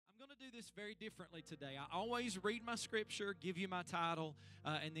this very differently today. I always read my scripture, give you my title,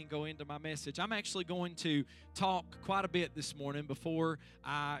 and then go into my message. I'm actually going to talk quite a bit this morning before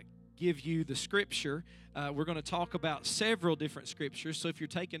I give you the scripture. We're going to talk about several different scriptures. So if you're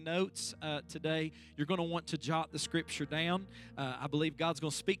taking notes today, you're going to want to jot the scripture down. I believe God's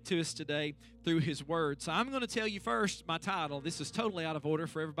going to speak to us today through His Word. So I'm going to tell you first my title. This is totally out of order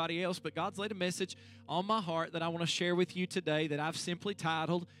for everybody else, but God's laid a message on my heart that I want to share with you today that I've simply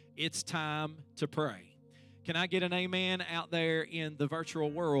titled, It's Time to Pray. Can I get an amen out there in the virtual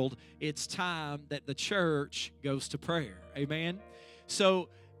world? It's time that the church goes to prayer. Amen? So,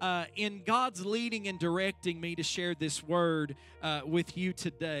 in God's leading and directing me to share this word with you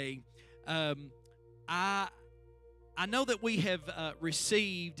today, I know that we have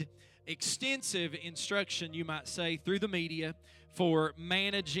received extensive instruction, you might say, through the media for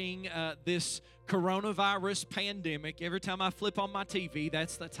managing this coronavirus pandemic. Every time I flip on my TV,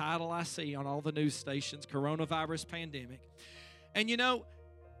 that's the title I see on all the news stations, coronavirus pandemic. And you know,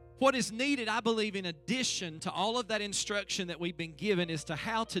 what is needed, I believe, in addition to all of that instruction that we've been given, is to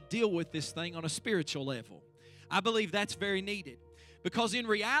how to deal with this thing on a spiritual level. I believe that's very needed. Because in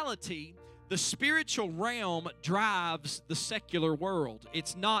reality, the spiritual realm drives the secular world.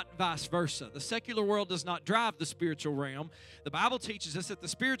 It's not vice versa. The secular world does not drive the spiritual realm. The Bible teaches us that the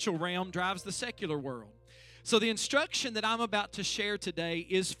spiritual realm drives the secular world. So the instruction that I'm about to share today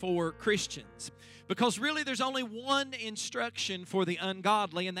is for Christians. Because really there's only one instruction for the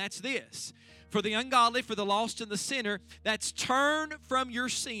ungodly, and that's this. For the ungodly, for the lost and the sinner, that's turn from your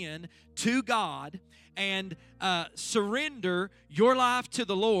sin to God and surrender your life to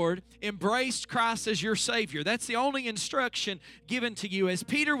the Lord, embrace Christ as your Savior. That's the only instruction given to you. As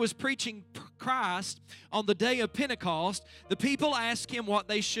Peter was preaching Christ on the day of Pentecost, the people asked him what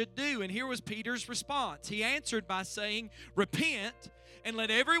they should do, and here was Peter's response. He answered by saying, "Repent, and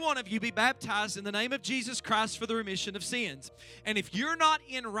let every one of you be baptized in the name of Jesus Christ for the remission of sins." And if you're not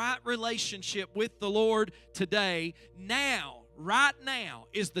in right relationship with the Lord today, right now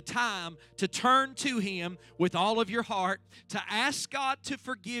is the time to turn to Him with all of your heart, to ask God to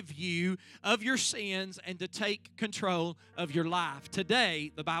forgive you of your sins and to take control of your life.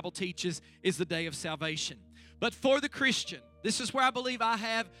 Today, the Bible teaches, is the day of salvation. But for the Christian, this is where I believe I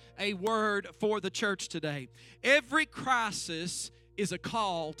have a word for the church today. Every crisis is a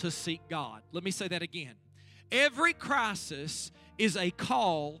call to seek God. Let me say that again. Every crisis is a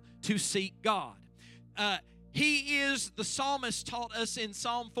call to seek God. The psalmist taught us in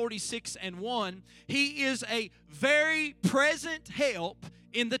Psalm 46:1, He is a very present help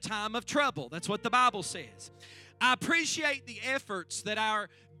in the time of trouble. That's what the Bible says. I appreciate the efforts that our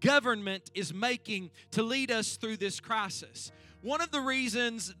government is making to lead us through this crisis. One of the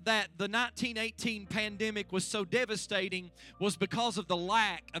reasons that the 1918 pandemic was so devastating was because of the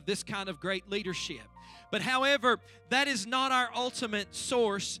lack of this kind of great leadership. But however, that is not our ultimate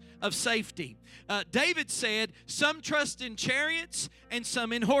source of safety. David said, "Some trust in chariots and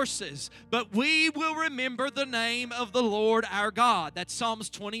some in horses, but we will remember the name of the Lord our God." That's Psalms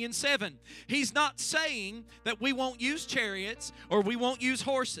 20:7. He's not saying that we won't use chariots or we won't use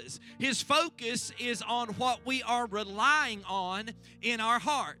horses. His focus is on what we are relying on in our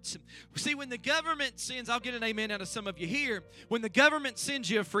hearts. See, when the government sends, I'll get an amen out of some of you here, when the government sends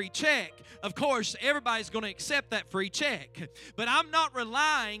you a free check, of course, everybody's going to accept that free check. But I'm not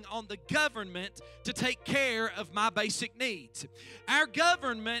relying on the government to take care of my basic needs. Our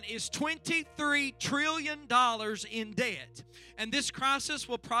government is $23 trillion in debt. And this crisis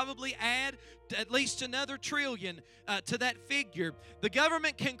will probably add at least another trillion to that figure. The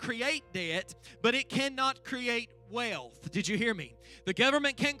government can create debt, but it cannot create wealth. Did you hear me? The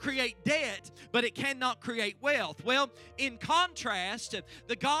government can create debt, but it cannot create wealth. Well, in contrast,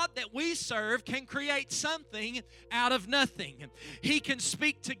 the God that we serve can create something out of nothing. He can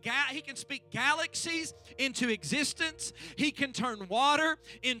speak galaxies into existence. He can turn water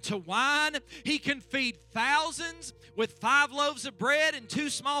into wine. He can feed thousands with 5 loaves of bread and 2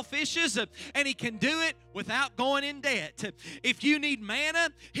 small fishes, and He can do it without going in debt. If you need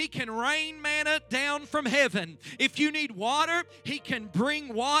manna, He can rain manna down from heaven. If you need water, He can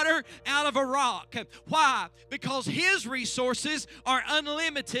bring water out of a rock. Why? Because His resources are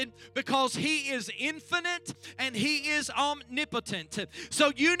unlimited, because He is infinite and He is omnipotent.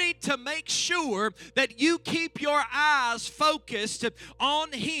 So you need to make sure that you keep your eyes focused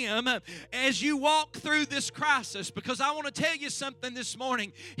on Him as you walk through this crisis, because I want to tell you something this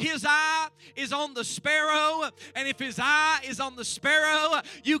morning. His eye is on the sparrow, and if His eye is on the sparrow,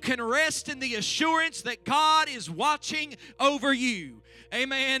 you can rest in the assurance that God is watching over you.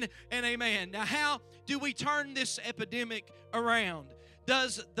 Amen and amen. Now, how do we turn this epidemic around?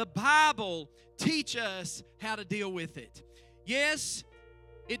 does the Bible teach us how to deal with it? Yes,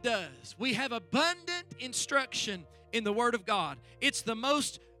 it does. We have abundant instruction in the Word of God. It's the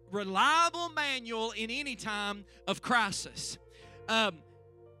most reliable manual in any time of crisis.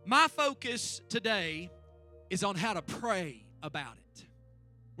 My focus today is on how to pray about it.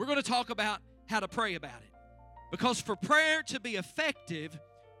 We're going to talk about how to pray about it. Because for prayer to be effective,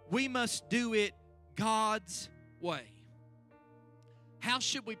 we must do it God's way. How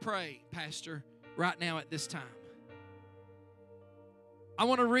should we pray, Pastor, right now at this time? I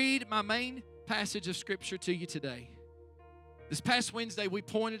want to read my main passage of Scripture to you today. This past Wednesday, we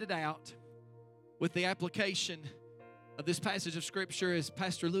pointed it out with the application of this passage of Scripture as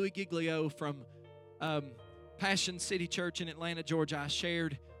Pastor Louis Giglio from Passion City Church in Atlanta, Georgia. I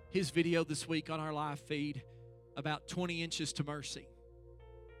shared his video this week on our live feed about 20 inches to mercy.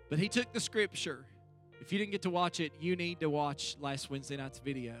 But he took the Scripture. If you didn't get to watch it, you need to watch last Wednesday night's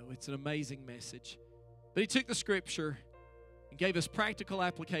video. It's an amazing message. But he took the Scripture and gave us practical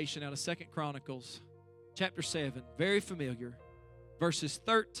application out of 2 Chronicles chapter 7, very familiar, verses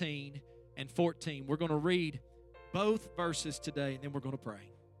 13 and 14. We're going to read both verses today, and then we're going to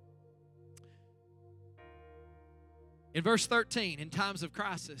pray. In verse 13, in times of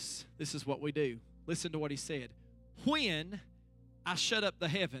crisis, this is what we do. Listen to what he said. When I shut up the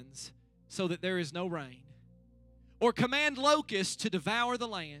heavens so that there is no rain, or command locusts to devour the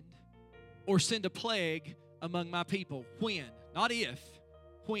land, or send a plague among my people. When, not if,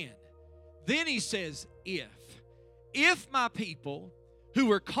 when. Then he says, if my people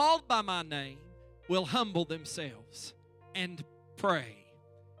who are called by my name will humble themselves and pray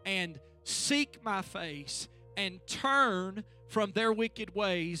and seek my face and turn from their wicked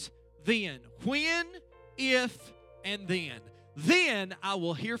ways, then, when, if, and then I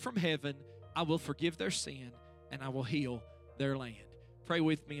will hear from heaven, I will forgive their sin, and I will heal their land. Pray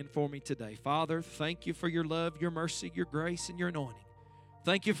with me and for me today. Father, thank you for your love, your mercy, your grace, and your anointing.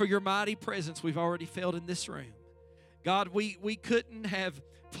 Thank you for your mighty presence we've already felt in this room. God, we couldn't have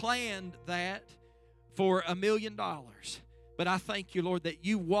planned that for $1 million. But I thank you, Lord, that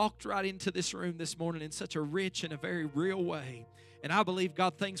you walked right into this room this morning in such a rich and a very real way. And I believe,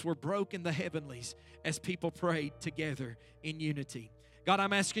 God, things were broke in the heavenlies as people prayed together in unity. God,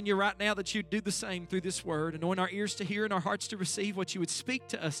 I'm asking you right now that you'd do the same through this word. Anoint our ears to hear and our hearts to receive what you would speak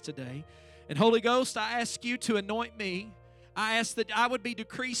to us today. And Holy Ghost, I ask you to anoint me. I ask that I would be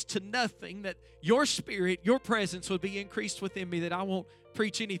decreased to nothing, that your spirit, your presence would be increased within me, that I won't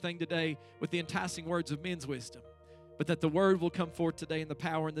preach anything today with the enticing words of men's wisdom, but that the word will come forth today in the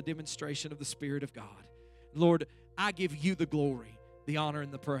power and the demonstration of the Spirit of God. Lord, I give you the glory, the honor,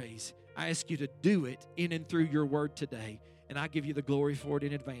 and the praise. I ask you to do it in and through your word today, and I give you the glory for it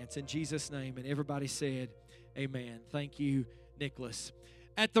in advance. In Jesus' name, and everybody said, amen. Thank you, Nicholas.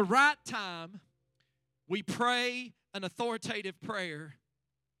 At the right time, we pray an authoritative prayer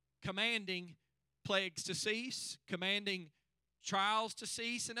commanding plagues to cease, commanding trials to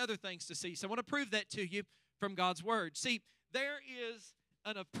cease, and other things to cease. I want to prove that to you from God's word. See, there is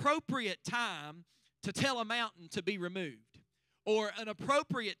an appropriate time to tell a mountain to be removed, or an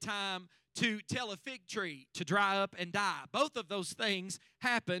appropriate time to tell a fig tree to dry up and die. Both of those things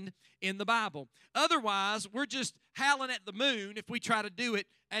happen in the Bible. Otherwise, we're just howling at the moon if we try to do it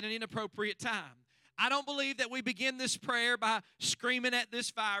at an inappropriate time. I don't believe that we begin this prayer by screaming at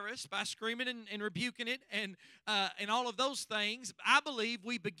this virus, by screaming and rebuking it and all of those things. I believe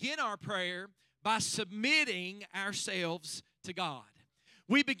we begin our prayer by submitting ourselves to God.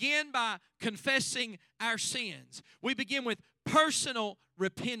 We begin by confessing our sins. We begin with personal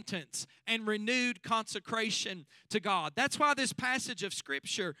repentance and renewed consecration to God. That's why this passage of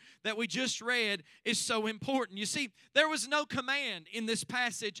Scripture that we just read is so important. You see, there was no command in this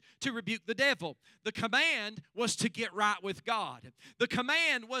passage to rebuke the devil. The command was to get right with God. The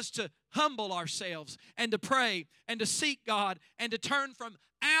command was to humble ourselves and to pray and to seek God and to turn from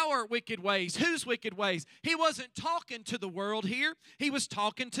our wicked ways. Whose wicked ways? He wasn't talking to the world here. He was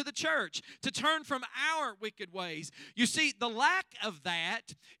talking to the church to turn from our wicked ways. You see, the lack of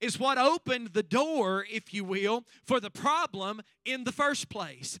that is what opened the door, if you will, for the problem in the first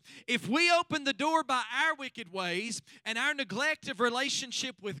place. If we open the door by our wicked ways and our neglect of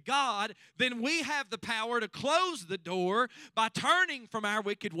relationship with God, then we have the power to close the door by turning from our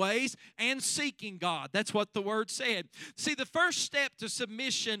wicked ways and seeking God. That's what the word said. See, the first step to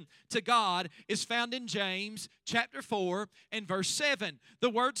submission to God is found in James chapter 4 and verse 7. The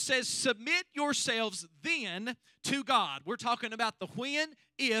word says, submit yourselves then to God. We're talking about the when,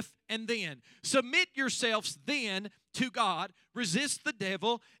 if, and then. Submit yourselves then to God, resist the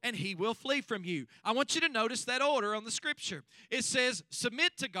devil, and he will flee from you. I want you to notice that order on the scripture. It says,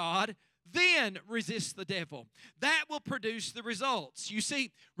 submit to God, then resist the devil. That will produce the results. You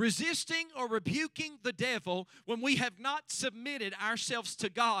see, resisting or rebuking the devil when we have not submitted ourselves to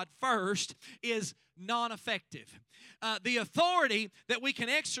God first is non-effective. The authority that we can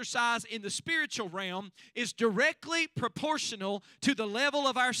exercise in the spiritual realm is directly proportional to the level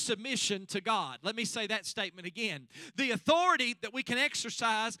of our submission to God. Let me say that statement again. The authority that we can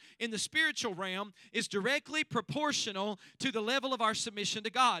exercise in the spiritual realm is directly proportional to the level of our submission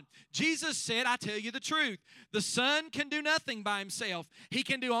to God. Jesus said, I tell you the truth, the Son can do nothing by himself. He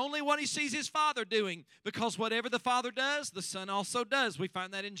can do only what he sees his Father doing, because whatever the Father does, the Son also does. We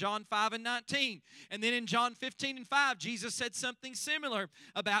find that in John 5:19. And then in John 15:5, Jesus said something similar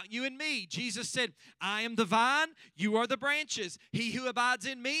about you and me. Jesus said, I am the vine, you are the branches. He who abides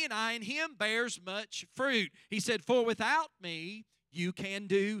in me and I in him bears much fruit. He said, for without me, you can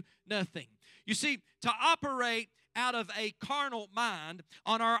do nothing. You see, to operate out of a carnal mind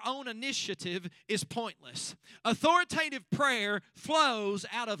on our own initiative is pointless. Authoritative prayer flows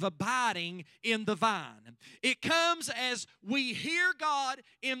out of abiding in the vine. It comes as we hear God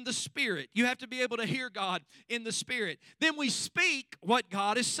in the Spirit. You have to be able to hear God in the Spirit. Then we speak what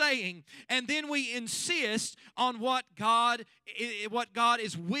God is saying, and then we insist on what God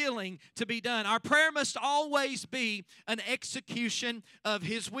is willing to be done. Our prayer must always be an execution of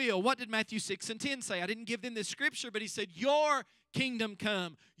His will. What did Matthew 6:10 say? I didn't give them this scripture, but he said, your kingdom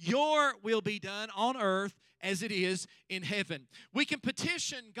come, your will be done on earth as it is in heaven. We can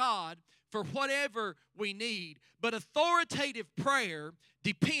petition God for whatever we need, but authoritative prayer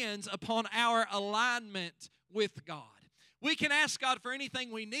depends upon our alignment with God. We can ask God for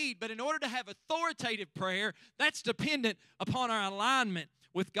anything we need, but in order to have authoritative prayer, that's dependent upon our alignment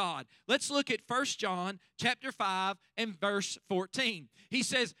with God. Let's look at 1 John chapter 5 and verse 14. He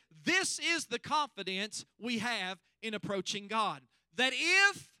says, this is the confidence we have in approaching God, that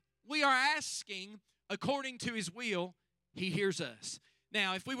if we are asking according to His will, He hears us.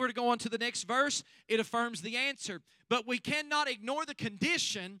 Now, if we were to go on to the next verse, it affirms the answer. But we cannot ignore the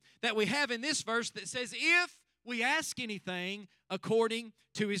condition that we have in this verse that says, if we ask anything according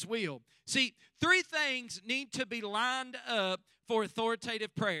to His will. See, three things need to be lined up for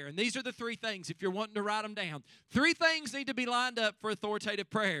authoritative prayer. And these are the three things, if you're wanting to write them down. Three things need to be lined up for authoritative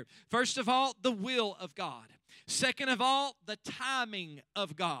prayer. First of all, the will of God. Second of all, the timing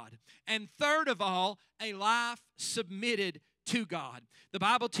of God. And third of all, a life submitted to God. The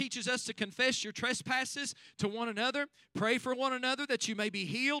Bible teaches us to confess your trespasses to one another. Pray for one another that you may be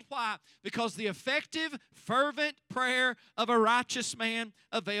healed. Why? Because the effective, fervent prayer of a righteous man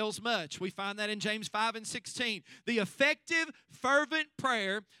avails much. We find that in James 5:16. The effective, fervent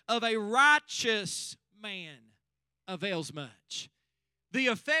prayer of a righteous man avails much. The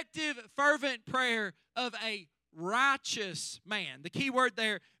effective, fervent prayer of a righteous man. The key word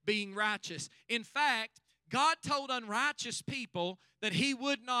there being righteous. In fact, God told unrighteous people that He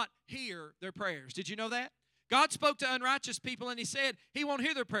would not hear their prayers. Did you know that? God spoke to unrighteous people and He said He won't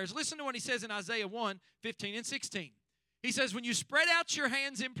hear their prayers. Listen to what He says in Isaiah 1:15 and 16. He says, when you spread out your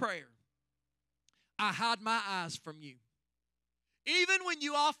hands in prayer, I hide my eyes from you. Even when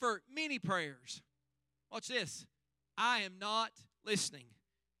you offer many prayers, watch this, I am not listening.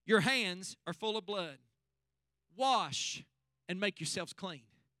 Your hands are full of blood. Wash and make yourselves clean.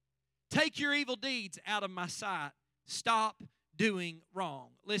 Take your evil deeds out of my sight. Stop doing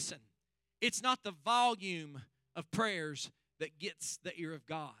wrong. Listen, it's not the volume of prayers that gets the ear of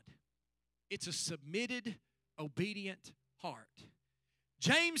God. It's a submitted, obedient heart.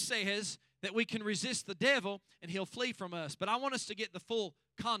 James says that we can resist the devil and he'll flee from us. But I want us to get the full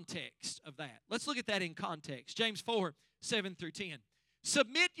context of that. Let's look at that in context. James 4:7-10.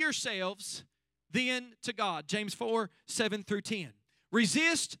 Submit yourselves then to God. James 4:7-10.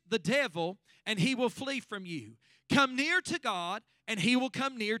 Resist the devil, and he will flee from you. Come near to God, and He will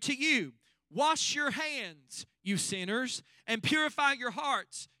come near to you. Wash your hands, you sinners, and purify your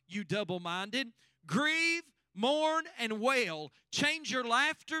hearts, you double-minded. Grieve, mourn, and wail. Change your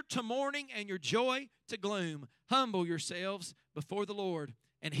laughter to mourning and your joy to gloom. Humble yourselves before the Lord,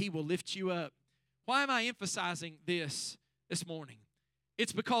 and He will lift you up. Why am I emphasizing this morning?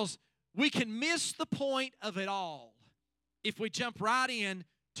 It's because we can miss the point of it all if we jump right in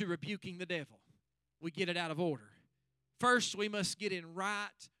to rebuking the devil. We get it out of order. First, we must get in right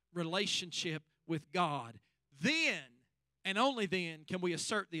relationship with God. Then, and only then, can we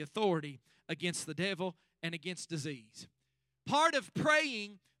assert the authority against the devil and against disease. Part of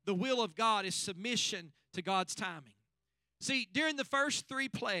praying the will of God is submission to God's timing. See, during the first 3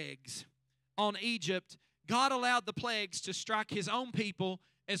 plagues on Egypt, God allowed the plagues to strike His own people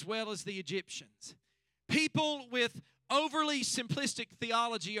as well as the Egyptians. People with overly simplistic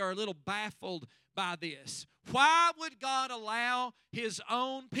theology are a little baffled by this. Why would God allow His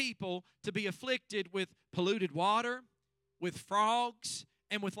own people to be afflicted with polluted water, with frogs,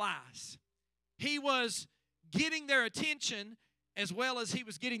 and with lice? He was getting their attention as well as He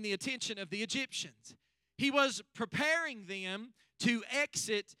was getting the attention of the Egyptians. He was preparing them to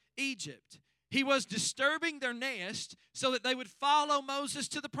exit Egypt. He was disturbing their nest so that they would follow Moses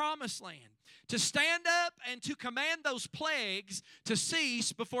to the promised land. To stand up and to command those plagues to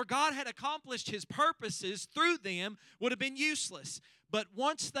cease before God had accomplished His purposes through them would have been useless. But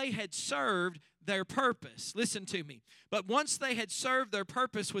once they had served their purpose, listen to me, but once they had served their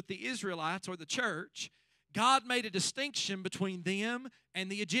purpose with the Israelites or the church, God made a distinction between them and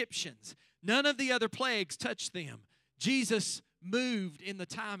the Egyptians. None of the other plagues touched them. Jesus moved in the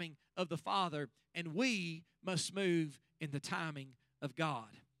timing of the Father, and we must move in the timing of God.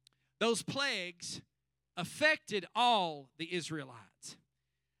 Those plagues affected all the Israelites.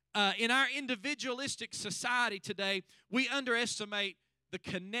 In our individualistic society today, we underestimate the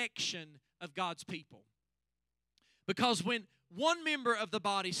connection of God's people. Because when one member of the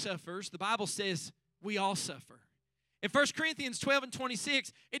body suffers, the Bible says we all suffer. In 1 Corinthians 12 and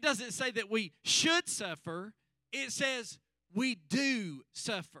 26, it doesn't say that we should suffer. It says we do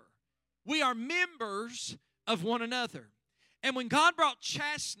suffer. We are members of one another. And when God brought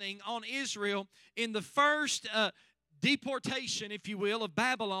chastening on Israel in the first deportation, if you will, of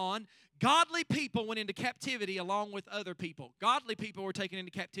Babylon, godly people went into captivity along with other people. Godly people were taken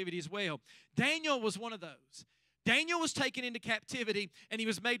into captivity as well. Daniel was one of those. Daniel was taken into captivity, and he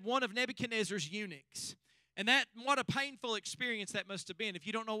was made one of Nebuchadnezzar's eunuchs. And what a painful experience that must have been. If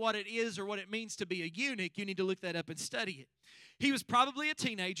you don't know what it is or what it means to be a eunuch, you need to look that up and study it. He was probably a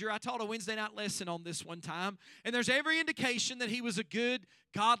teenager. I taught a Wednesday night lesson on this one time, and there's every indication that he was a good,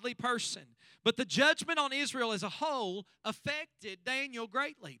 godly person. But the judgment on Israel as a whole affected Daniel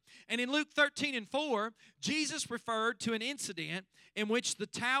greatly. And in Luke 13 and 4, Jesus referred to an incident in which the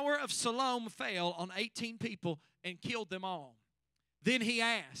Tower of Siloam fell on 18 people and killed them all. Then he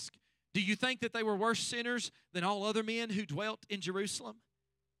asked, do you think that they were worse sinners than all other men who dwelt in Jerusalem?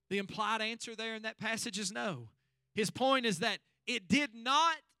 The implied answer there in that passage is no. His point is that it did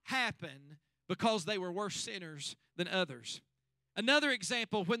not happen because they were worse sinners than others. Another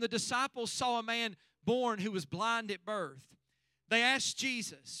example, when the disciples saw a man born who was blind at birth, they asked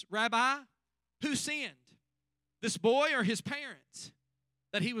Jesus, Rabbi, who sinned, this boy or his parents,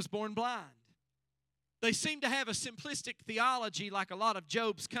 that he was born blind? They seem to have a simplistic theology like a lot of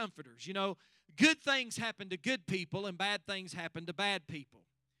Job's comforters. You know, good things happen to good people and bad things happen to bad people.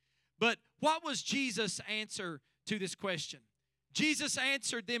 But what was Jesus' answer to this question? Jesus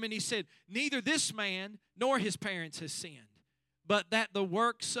answered them and He said, neither this man nor his parents has sinned, but that the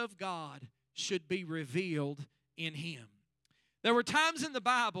works of God should be revealed in him. There were times in the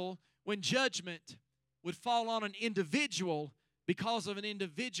Bible when judgment would fall on an individual because of an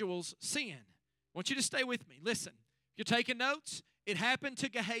individual's sin. I want you to stay with me. Listen, if you're taking notes, it happened to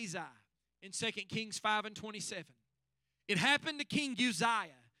Gehazi in 2 Kings 5 and 27. It happened to King Uzziah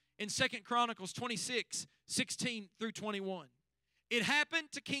in 2 Chronicles 26, 16 through 21. It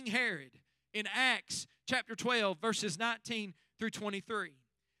happened to King Herod in Acts chapter 12, verses 19 through 23.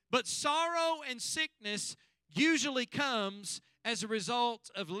 But sorrow and sickness usually comes as a result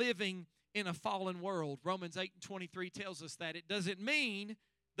of living in a fallen world. Romans 8 and 23 tells us that. It doesn't mean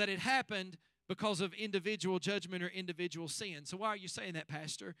that it happened because of individual judgment or individual sin. So why are you saying that,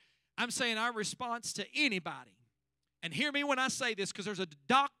 Pastor? I'm saying our response to anybody, and hear me when I say this, because there's a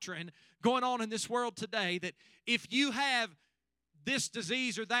doctrine going on in this world today that if you have this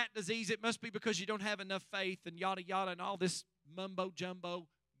disease or that disease, it must be because you don't have enough faith and yada yada and all this mumbo-jumbo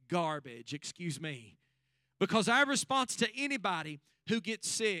garbage, excuse me. Because our response to anybody who gets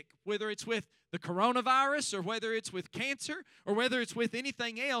sick, whether it's with the coronavirus or whether it's with cancer or whether it's with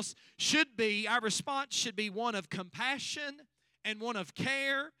anything else, our response should be one of compassion and one of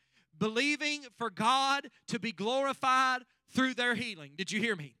care, believing for God to be glorified through their healing. Did you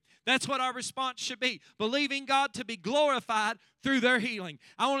hear me? That's what our response should be, believing God to be glorified through their healing.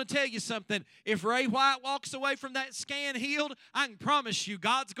 I want to tell you something. If Ray White walks away from that scan healed, I can promise you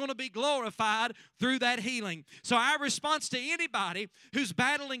God's going to be glorified through that healing. So our response to anybody who's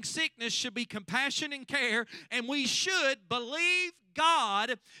battling sickness should be compassion and care, and we should believe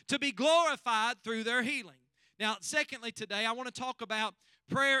God to be glorified through their healing. Now, secondly, today I want to talk about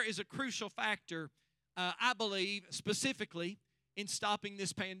prayer is a crucial factor, I believe, specifically in stopping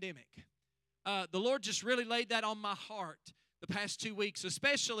this pandemic. The Lord just really laid that on my heart the past 2 weeks,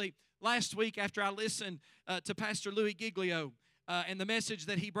 especially last week after I listened to Pastor Louis Giglio and the message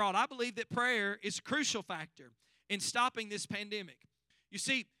that he brought. I believe that prayer is a crucial factor in stopping this pandemic. You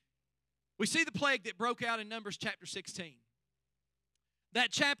see, we see the plague that broke out in Numbers chapter 16.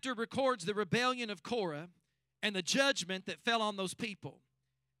 That chapter records the rebellion of Korah and the judgment that fell on those people.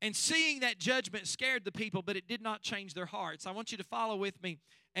 And seeing that judgment scared the people, but it did not change their hearts. I want you to follow with me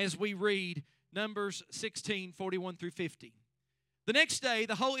as we read Numbers 16, 41 through 50. The next day,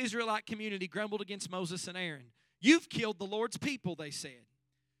 the whole Israelite community grumbled against Moses and Aaron. "You've killed the Lord's people," they said.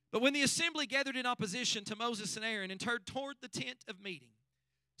 But when the assembly gathered in opposition to Moses and Aaron and turned toward the tent of meeting,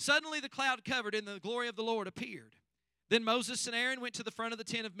 suddenly the cloud covered and the glory of the Lord appeared. Then Moses and Aaron went to the front of the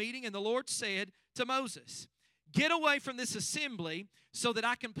tent of meeting, and the Lord said to Moses, "Get away from this assembly so that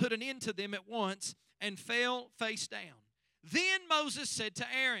I can put an end to them at once," and fell face down. Then Moses said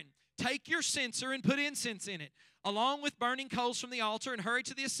to Aaron, "Take your censer and put incense in it, along with burning coals from the altar, and hurry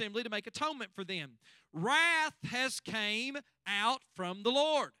to the assembly to make atonement for them. Wrath has came out from the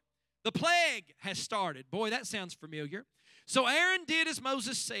Lord. The plague has started." Boy, that sounds familiar. So Aaron did as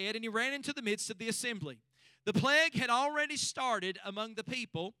Moses said, and he ran into the midst of the assembly. The plague had already started among the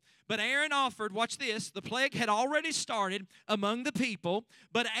people, but Aaron offered, watch this, the plague had already started among the people,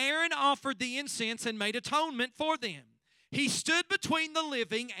 but Aaron offered the incense and made atonement for them. He stood between the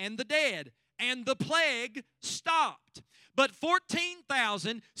living and the dead, and the plague stopped. But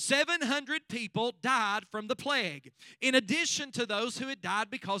 14,700 people died from the plague, in addition to those who had died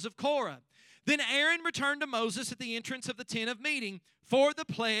because of Korah. Then Aaron returned to Moses at the entrance of the tent of meeting, for the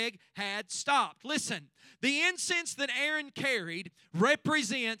plague had stopped. Listen, the incense that Aaron carried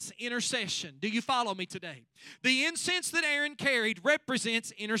represents intercession. Do you follow me today? The incense that Aaron carried represents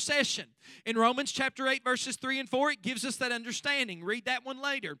intercession. In Romans chapter 8, verses 3 and 4, it gives us that understanding. Read that one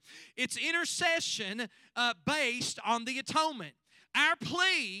later. It's intercession based on the atonement. Our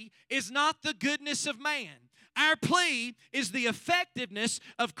plea is not the goodness of man. Our plea is the effectiveness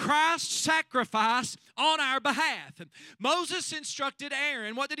of Christ's sacrifice on our behalf. Moses instructed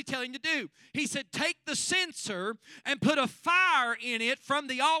Aaron, what did he tell him to do? He said, "Take the censer and put a fire in it from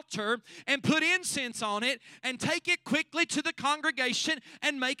the altar and put incense on it and take it quickly to the congregation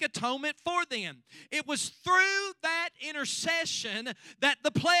and make atonement for them." It was through that intercession that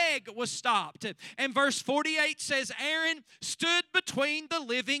the plague was stopped. And verse 48 says, Aaron stood between the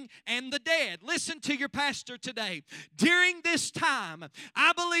living and the dead. Listen to your pastor today. During this time,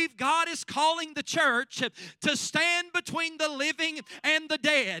 I believe God is calling the church to stand between the living and the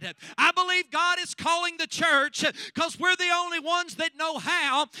dead. I believe God is calling the church because we're the only ones that know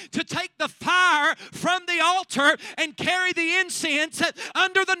how to take the fire from the altar and carry the incense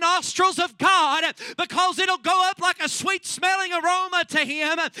under the nostrils of God, because it'll go up like a sweet smelling aroma to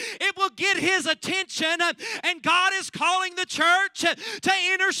Him. It will get His attention, and God is calling the church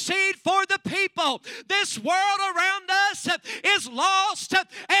to intercede for the people. This world around us is lost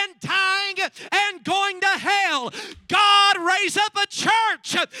and dying and going to hell. God raise up a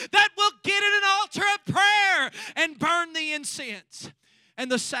church that will get in an altar of prayer and burn the incense and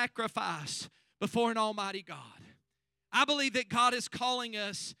the sacrifice before an almighty God. I believe that God is calling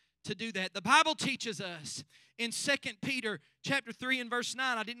us to do that. The Bible teaches us in 2 Peter chapter 3 and verse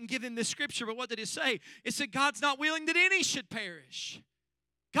 9. I didn't give him this scripture, but what did it say? It said God's not willing that any should perish.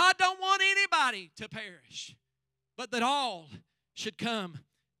 God don't want anybody to perish, but that all should come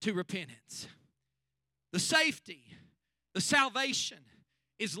to repentance. The safety, the salvation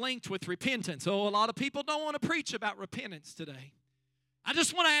is linked with repentance. Oh, a lot of people don't want to preach about repentance today. I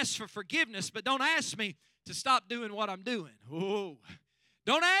just want to ask for forgiveness, but don't ask me to stop doing what I'm doing. Oh,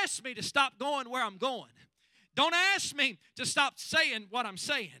 don't ask me to stop going where I'm going. Don't ask me to stop saying what I'm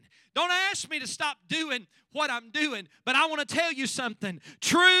saying. Don't ask me to stop doing what I'm doing. But I want to tell you something.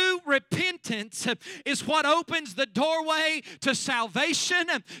 True repentance is what opens the doorway to salvation,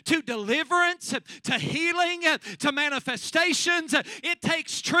 to deliverance, to healing, to manifestations. It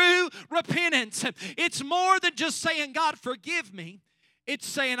takes true repentance. It's more than just saying, God, forgive me. It's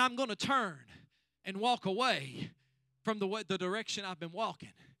saying, I'm going to turn and walk away from the direction I've been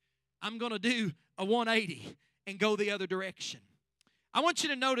walking. I'm going to do a 180 and go the other direction. I want you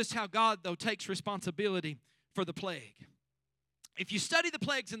to notice how God, though, takes responsibility for the plague. If you study the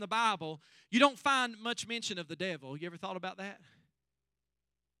plagues in the Bible, you don't find much mention of the devil. You ever thought about that?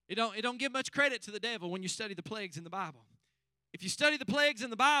 It don't give much credit to the devil when you study the plagues in the Bible. If you study the plagues in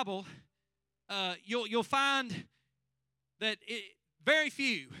the Bible, you'll find that very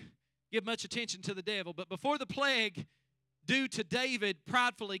few give much attention to the devil. But before the plague, due to David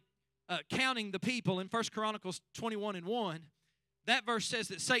pridefully counting the people in 1 Chronicles 21 and 1, that verse says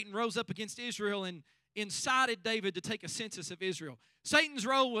that Satan rose up against Israel and incited David to take a census of Israel. Satan's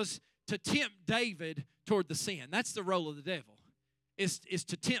role was to tempt David toward the sin. That's the role of the devil, is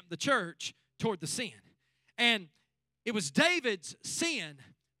to tempt the church toward the sin. And it was David's sin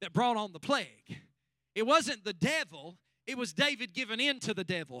that brought on the plague. It wasn't the devil. It was David giving in to the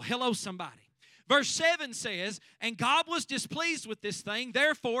devil. Hello, somebody. Verse 7 says, and God was displeased with this thing,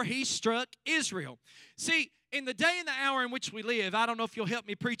 therefore he struck Israel. See, in the day and the hour in which we live, I don't know if you'll help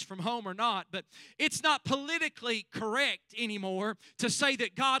me preach from home or not, but it's not politically correct anymore to say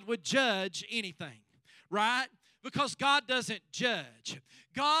that God would judge anything, right? Because God doesn't judge.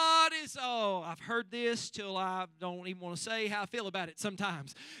 God is, I've heard this till I don't even want to say how I feel about it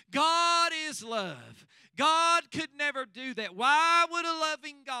sometimes. God is love. God could never do that. Why would a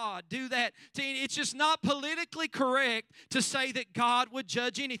loving God do that? It's just not politically correct to say that God would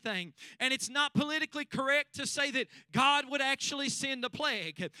judge anything. And it's not politically correct to say that God would actually send a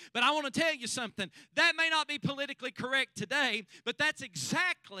plague. But I want to tell you something. That may not be politically correct today, but that's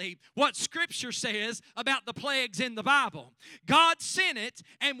exactly what Scripture says about the plagues in the Bible. God sent it,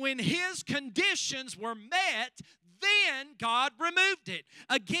 and when His conditions were met, then God removed it.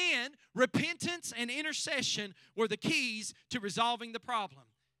 Again, repentance and intercession were the keys to resolving the problem.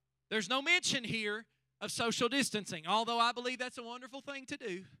 There's no mention here of social distancing, although I believe that's a wonderful thing to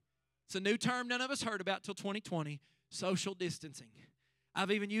do. It's a new term none of us heard about till 2020, social distancing. I've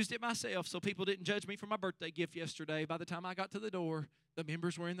even used it myself so people didn't judge me for my birthday gift yesterday. By the time I got to the door, the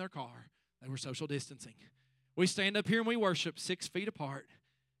members were in their car. They were social distancing. We stand up here and we worship 6 feet apart,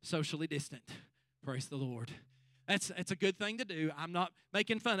 socially distant. Praise the Lord. That's a good thing to do. I'm not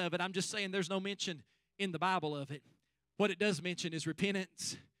making fun of it. I'm just saying there's no mention in the Bible of it. What it does mention is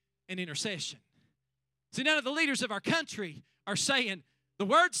repentance and intercession. See, none of the leaders of our country are saying, the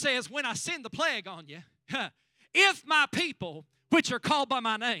Word says, when I send the plague on you, if my people, which are called by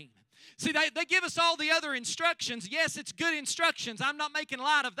my name. See, they give us all the other instructions. Yes, it's good instructions. I'm not making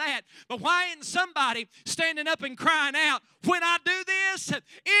light of that. But why isn't somebody standing up and crying out, when I do this,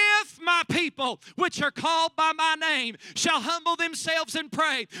 if my people, which are called by my name, shall humble themselves and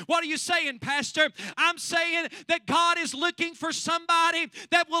pray. What are you saying, Pastor? I'm saying that God is looking for somebody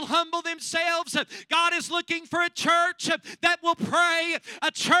that will humble themselves. God is looking for a church that will pray,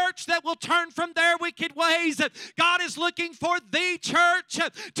 a church that will turn from their wicked ways. God is looking for the church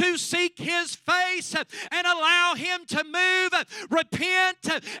to seek His face and allow Him to move, repent,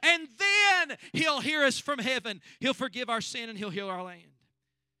 and then He'll hear us from heaven. He'll forgive our sin and He'll heal our land.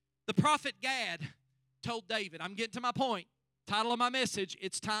 The prophet Gad told David, I'm getting to my point. Title of my message,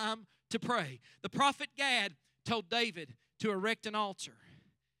 it's time to pray. The prophet Gad told David to erect an altar,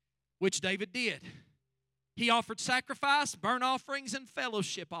 which David did. He offered sacrifice, burnt offerings, and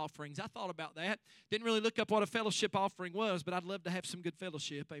fellowship offerings. I thought about that. Didn't really look up what a fellowship offering was, but I'd love to have some good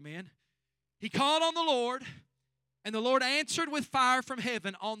fellowship. Amen. He called on the Lord, and the Lord answered with fire from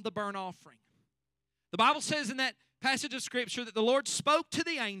heaven on the burnt offering. The Bible says in that passage of Scripture that the Lord spoke to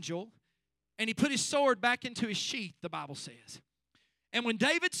the angel, and he put his sword back into his sheath, the Bible says. And when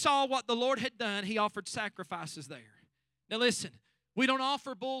David saw what the Lord had done, he offered sacrifices there. Now listen, we don't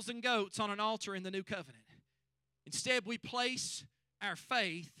offer bulls and goats on an altar in the new covenant. Instead, we place our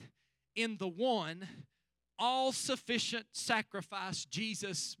faith in the one all-sufficient sacrifice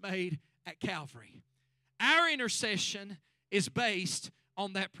Jesus made at Calvary. Our intercession is based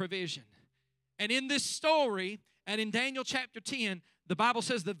on that provision. And in this story, and in Daniel chapter 10, the Bible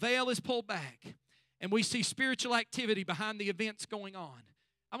says the veil is pulled back, and we see spiritual activity behind the events going on.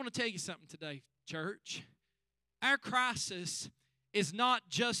 I want to tell you something today, church. Our crisis is not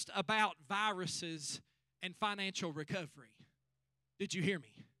just about viruses and financial recovery. Did you hear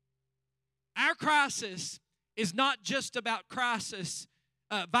me? Our crisis is not just about viruses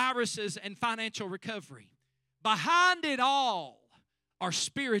and financial recovery. Behind it all are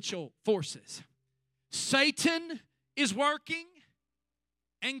spiritual forces. Satan is working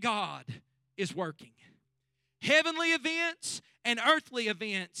and God is working. Heavenly events and earthly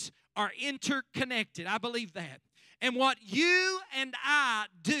events are interconnected. I believe that. And what you and I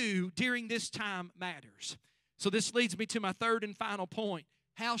do during this time matters. So this leads me to my third and final point.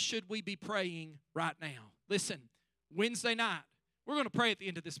 How should we be praying right now? Listen, Wednesday night, we're going to pray at the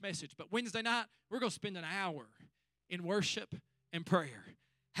end of this message, but Wednesday night, we're going to spend an hour in worship and prayer.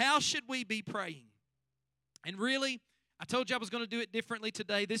 How should we be praying? And really, I told you I was going to do it differently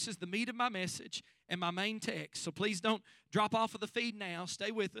today. This is the meat of my message and my main text. So please don't drop off of the feed now. Stay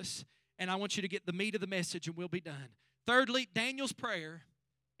with us. And I want you to get the meat of the message, and we'll be done. Thirdly, Daniel's prayer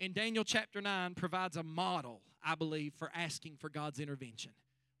in Daniel chapter 9 provides a model, I believe, for asking for God's intervention.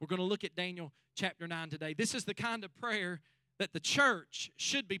 We're going to look at Daniel chapter 9 today. This is the kind of prayer that the church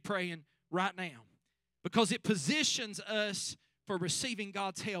should be praying right now. because it positions us for receiving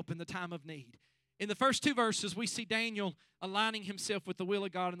God's help in the time of need. In the first two verses, we see Daniel aligning himself with the will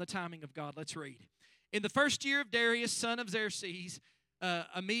of God and the timing of God. Let's read. In the first year of Darius, son of Xerxes,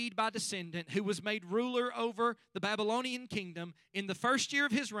 a Mede by descendant, who was made ruler over the Babylonian kingdom, in the first year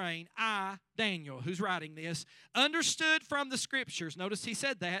of his reign, I, Daniel, who's writing this, understood from the Scriptures, notice he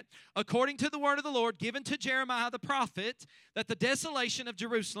said that, according to the word of the Lord given to Jeremiah the prophet, that the desolation of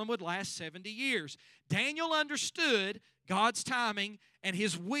Jerusalem would last 70 years. Daniel understood God's timing and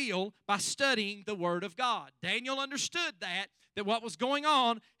His will by studying the Word of God. Daniel understood that what was going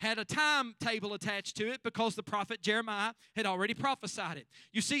on had a timetable attached to it because the prophet Jeremiah had already prophesied it.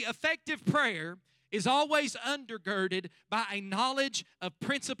 You see, effective prayer is always undergirded by a knowledge of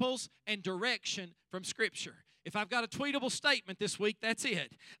principles and direction from Scripture. If I've got a tweetable statement this week, that's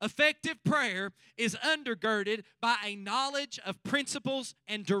it. Effective prayer is undergirded by a knowledge of principles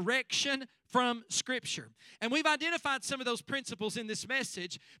and direction from Scripture. And we've identified some of those principles in this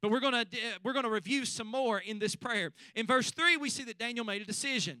message, but we're going to review some more in this prayer. In verse 3, we see that Daniel made a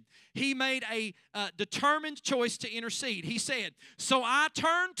decision. He made a determined choice to intercede. He said, "So I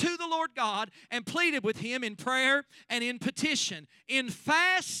turned to the Lord God and pleaded with Him in prayer and in petition, in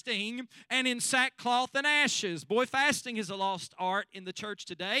fasting and in sackcloth and ashes." Boy, fasting is a lost art in the church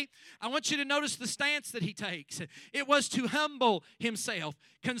today. I want you to notice the stance that he takes. It was to humble himself,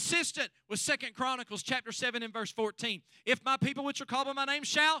 consistent with 2 Chronicles chapter 7 and verse 14. If my people which are called by my name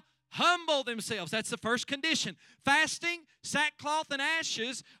shall humble themselves. That's the first condition. Fasting, sackcloth, and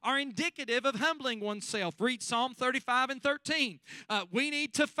ashes are indicative of humbling oneself. Read Psalm 35 and 13. We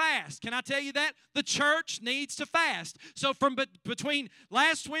need to fast. Can I tell you that? The church needs to fast. So from between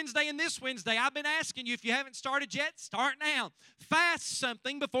last Wednesday and this Wednesday, I've been asking you, if you haven't started yet, start now. Fast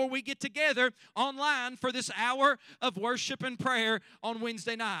something before we get together online for this hour of worship and prayer on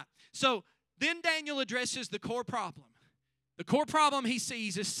Wednesday night. So then Daniel addresses the core problem. The core problem he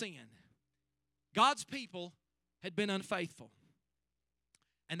sees is sin. God's people had been unfaithful,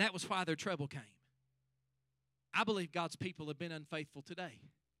 and that was why their trouble came. I believe God's people have been unfaithful today.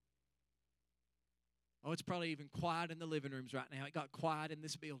 Oh, it's probably even quiet in the living rooms right now. It got quiet in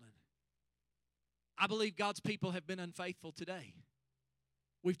this building. I believe God's people have been unfaithful today.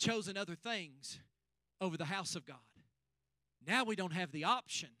 We've chosen other things over the house of God. Now we don't have the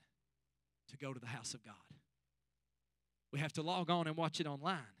option to go to the house of God. We have to log on and watch it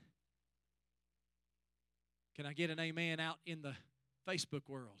online. Can I get an amen out in the Facebook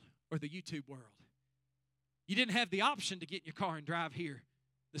world or the YouTube world? You didn't have the option to get in your car and drive here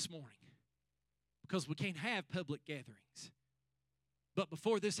this morning because we can't have public gatherings. But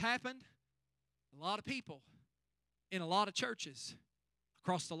before this happened, a lot of people in a lot of churches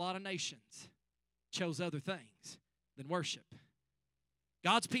across a lot of nations chose other things than worship.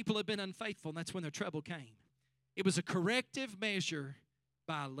 God's people have been unfaithful, and that's when their trouble came. It was a corrective measure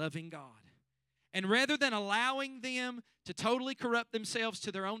by a loving God. And rather than allowing them to totally corrupt themselves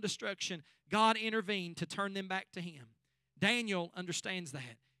to their own destruction, God intervened to turn them back to Him. Daniel understands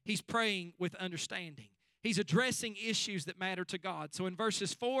that. He's praying with understanding. He's addressing issues that matter to God. So in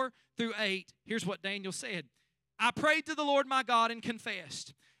verses 4 through 8, here's what Daniel said. I prayed to the Lord my God and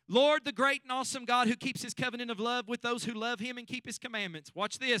confessed, Lord, the great and awesome God who keeps His covenant of love with those who love Him and keep His commandments.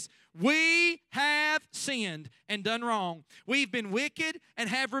 Watch this. We have sinned and done wrong. We've been wicked and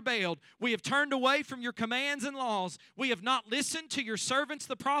have rebelled. We have turned away from your commands and laws. We have not listened to your servants,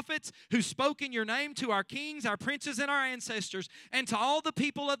 the prophets, who spoke in your name to our kings, our princes, and our ancestors, and to all the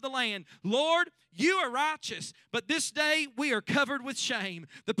people of the land. Lord, you are righteous, but this day we are covered with shame.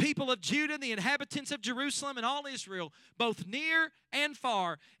 The people of Judah, the inhabitants of Jerusalem, and all Israel, both near and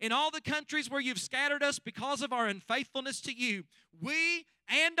far, in all the countries where you've scattered us because of our unfaithfulness to you, we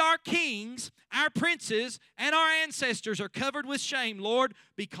and our kings, our princes, and our ancestors are covered with shame, Lord,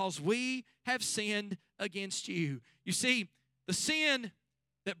 because we have sinned against you. You see, the sin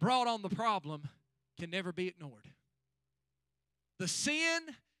that brought on the problem can never be ignored. The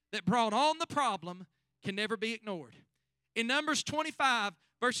sin that brought on the problem can never be ignored. In Numbers 25,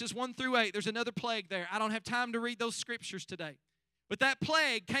 verses 1 through 8, there's another plague there. I don't have time to read those scriptures today. But that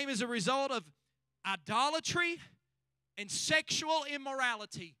plague came as a result of idolatry and sexual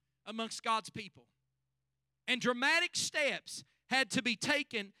immorality amongst God's people. And dramatic steps had to be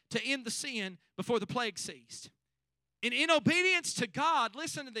taken to end the sin before the plague ceased. And in obedience to God,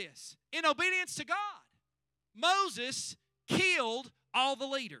 listen to this. In obedience to God, Moses killed all the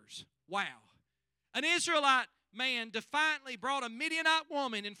leaders. Wow. An Israelite man defiantly brought a Midianite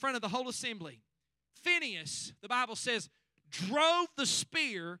woman in front of the whole assembly. Phinehas, the Bible says, drove the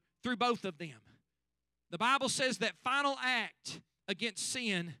spear through both of them. The Bible says that final act against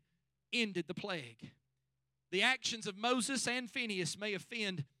sin ended the plague. The actions of Moses and Phinehas may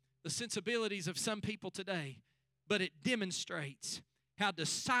offend the sensibilities of some people today, but it demonstrates how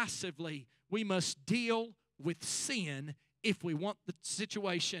decisively we must deal with sin if we want the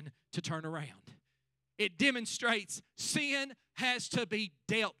situation to turn around. It demonstrates sin has to be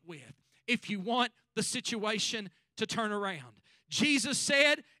dealt with if you want the situation to turn around. Jesus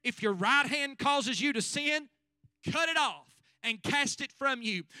said, if your right hand causes you to sin, cut it off and cast it from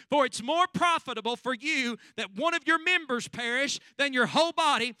you. For it's more profitable for you that one of your members perish than your whole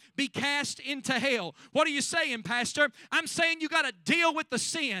body be cast into hell. What are you saying, Pastor? I'm saying you got to deal with the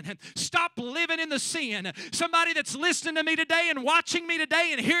sin. Stop living in the sin. Somebody that's listening to me today and watching me today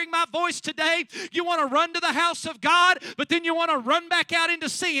and hearing my voice today, you want to run to the house of God, but then you want to run back out into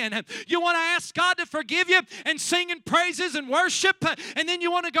sin. You want to ask God to forgive you and sing in praises and worship, and then you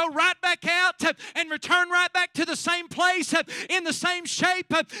want to go right back out and return right back to the same place in the same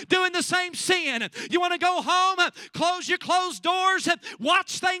shape, doing the same sin. You want to go home, close your closed doors,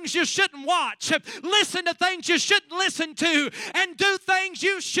 watch things you shouldn't watch, listen to things you shouldn't listen to, and do things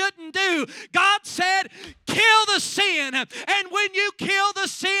you shouldn't do. God said, kill the sin, and when you kill the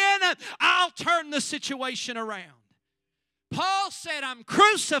sin, I'll turn the situation around. Paul said, I'm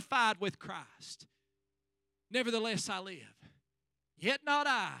crucified with Christ. Nevertheless, I live. Yet not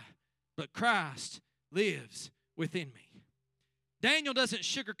I, but Christ lives within me. Daniel doesn't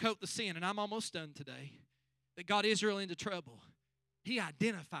sugarcoat the sin, and I'm almost done today, that got Israel into trouble. He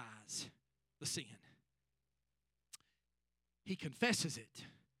identifies the sin. He confesses it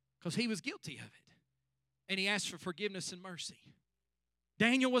because he was guilty of it, and he asks for forgiveness and mercy.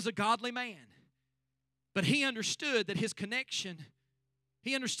 Daniel was a godly man, but he understood that his connection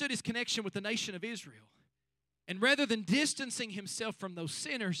with the nation of Israel. And rather than distancing himself from those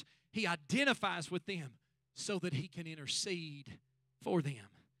sinners, he identifies with them so that he can intercede for them.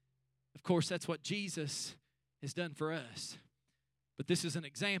 Of course, that's what Jesus has done for us. But this is an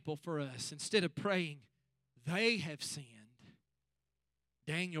example for us. Instead of praying, they have sinned,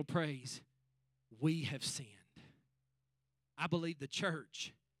 Daniel prays, we have sinned. I believe the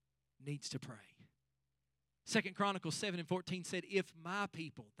church needs to pray. 2 Chronicles 7:14 said, if my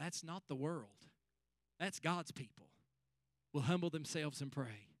people, that's not the world, that's God's people, will humble themselves and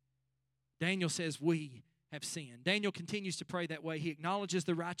pray. Daniel says, we have sinned. Daniel continues to pray that way. He acknowledges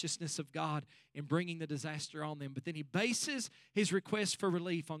the righteousness of God in bringing the disaster on them, but then he bases his request for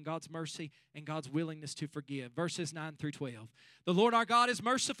relief on God's mercy and God's willingness to forgive. Verses 9 through 12. The Lord our God is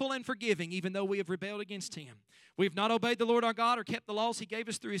merciful and forgiving, even though we have rebelled against him. We have not obeyed the Lord our God or kept the laws he gave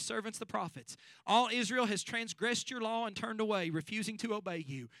us through his servants the prophets. All Israel has transgressed your law and turned away, refusing to obey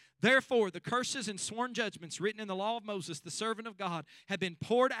you. Therefore, the curses and sworn judgments written in the law of Moses, the servant of God, have been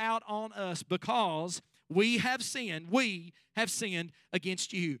poured out on us because we have sinned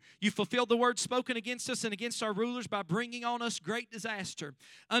against you. You fulfilled the word spoken against us and against our rulers by bringing on us great disaster.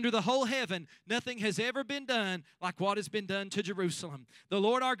 Under the whole heaven, nothing has ever been done like what has been done to Jerusalem. The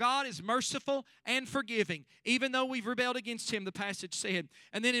Lord our God is merciful and forgiving, even though we've rebelled against him, the passage said.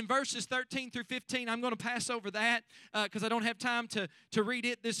 And then in verses 13 through 15, I'm going to pass over that because I don't have time to read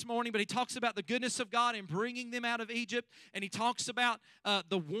it this morning, but he talks about the goodness of God in bringing them out of Egypt, and he talks about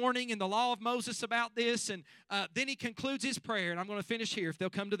the warning in the law of Moses about this, and then he concludes his prayer, and I'm going to finish here if they'll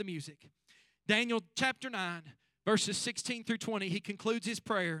come to the music. Daniel chapter 9, verses 16 through 20, he concludes his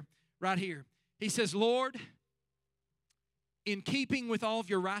prayer right here. He says, Lord, in keeping with all of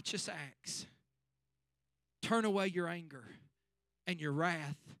your righteous acts, turn away your anger and your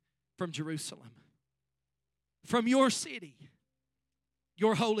wrath from Jerusalem, from your city,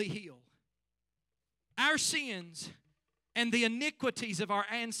 your holy hill. Our sins and the iniquities of our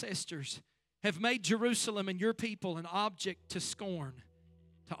ancestors have made Jerusalem and your people an object to scorn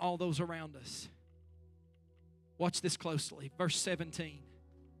to all those around us. Watch this closely. Verse 17.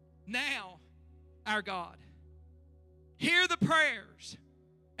 Now, our God, hear the prayers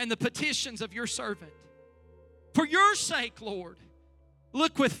and the petitions of your servant. For your sake, Lord,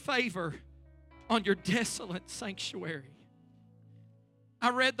 look with favor on your desolate sanctuary. I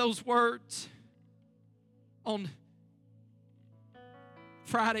read those words on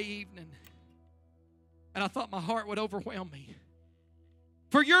Friday evening, and I thought my heart would overwhelm me.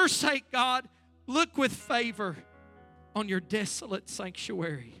 For your sake, God, look with favor on your desolate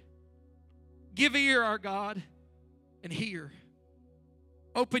sanctuary. Give ear, our God, and hear.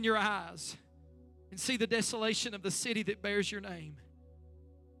 Open your eyes and see the desolation of the city that bears your name.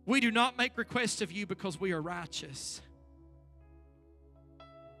 We do not make request of you because we are righteous.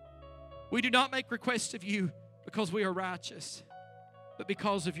 We do not make request of you because we are righteous, but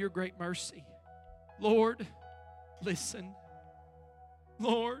because of your great mercy. Lord, listen.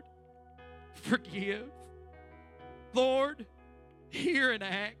 Lord, forgive. Lord, hear and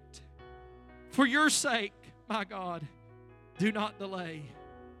act. For your sake, my God, do not delay,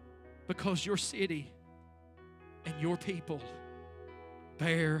 because your city and your people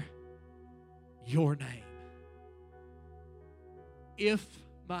bear your name. If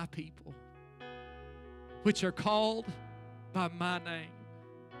my people, which are called by my name,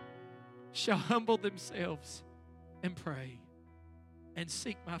 shall humble themselves and pray and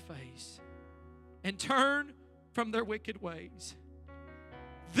seek my face and turn from their wicked ways,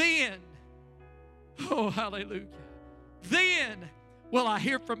 then, oh hallelujah, then will I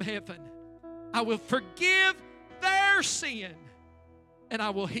hear from heaven. I will forgive their sin and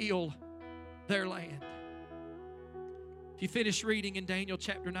I will heal their land. If you finish reading in Daniel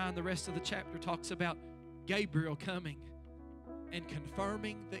chapter 9, the rest of the chapter talks about Gabriel coming and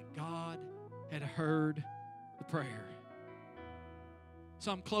confirming that God had heard the prayer.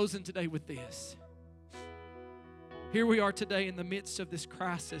 So I'm closing today with this. Here we are today in the midst of this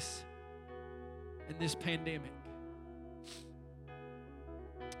crisis and this pandemic.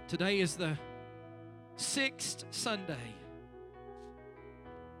 Today is the 6th Sunday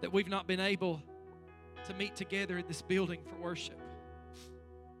that we've not been able to meet together in this building for worship.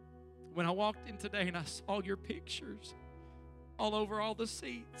 When I walked in today and I saw your pictures all over all the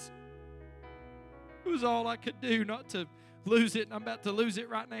seats, it was all I could do not to lose it, and I'm about to lose it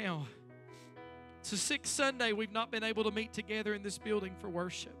right now. It's the 6th Sunday we've not been able to meet together in this building for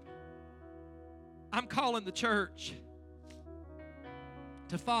worship. I'm calling the church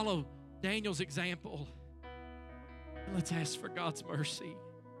to follow Daniel's example. And let's ask for God's mercy.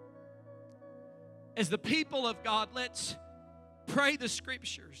 As the people of God, let's pray the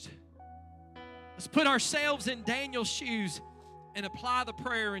scriptures. Let's put ourselves in Daniel's shoes and apply the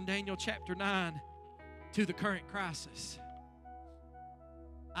prayer in Daniel chapter 9 to the current crisis.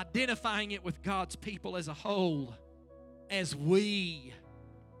 Identifying it with God's people as a whole, as we,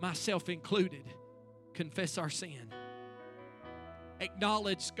 myself included, confess our sin.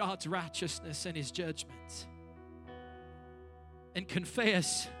 Acknowledge God's righteousness and His judgments. And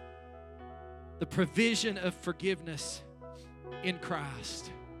confess the provision of forgiveness in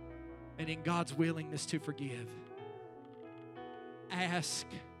Christ and in God's willingness to forgive. Ask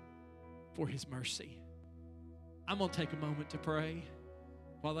for His mercy. I'm going to take a moment to pray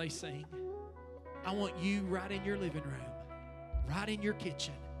while they sing. I want you right in your living room, right in your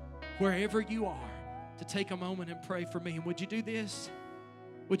kitchen, wherever you are, to take a moment and pray for me. And would you do this?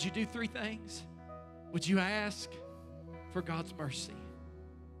 Would you do 3 things? Would you ask for God's mercy?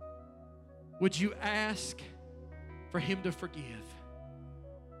 Would you ask for Him to forgive?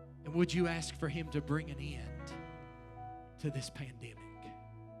 And would you ask for Him to bring an end to this pandemic?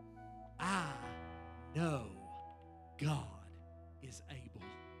 I know God is able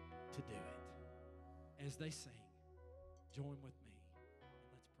to do it. As they sing, join with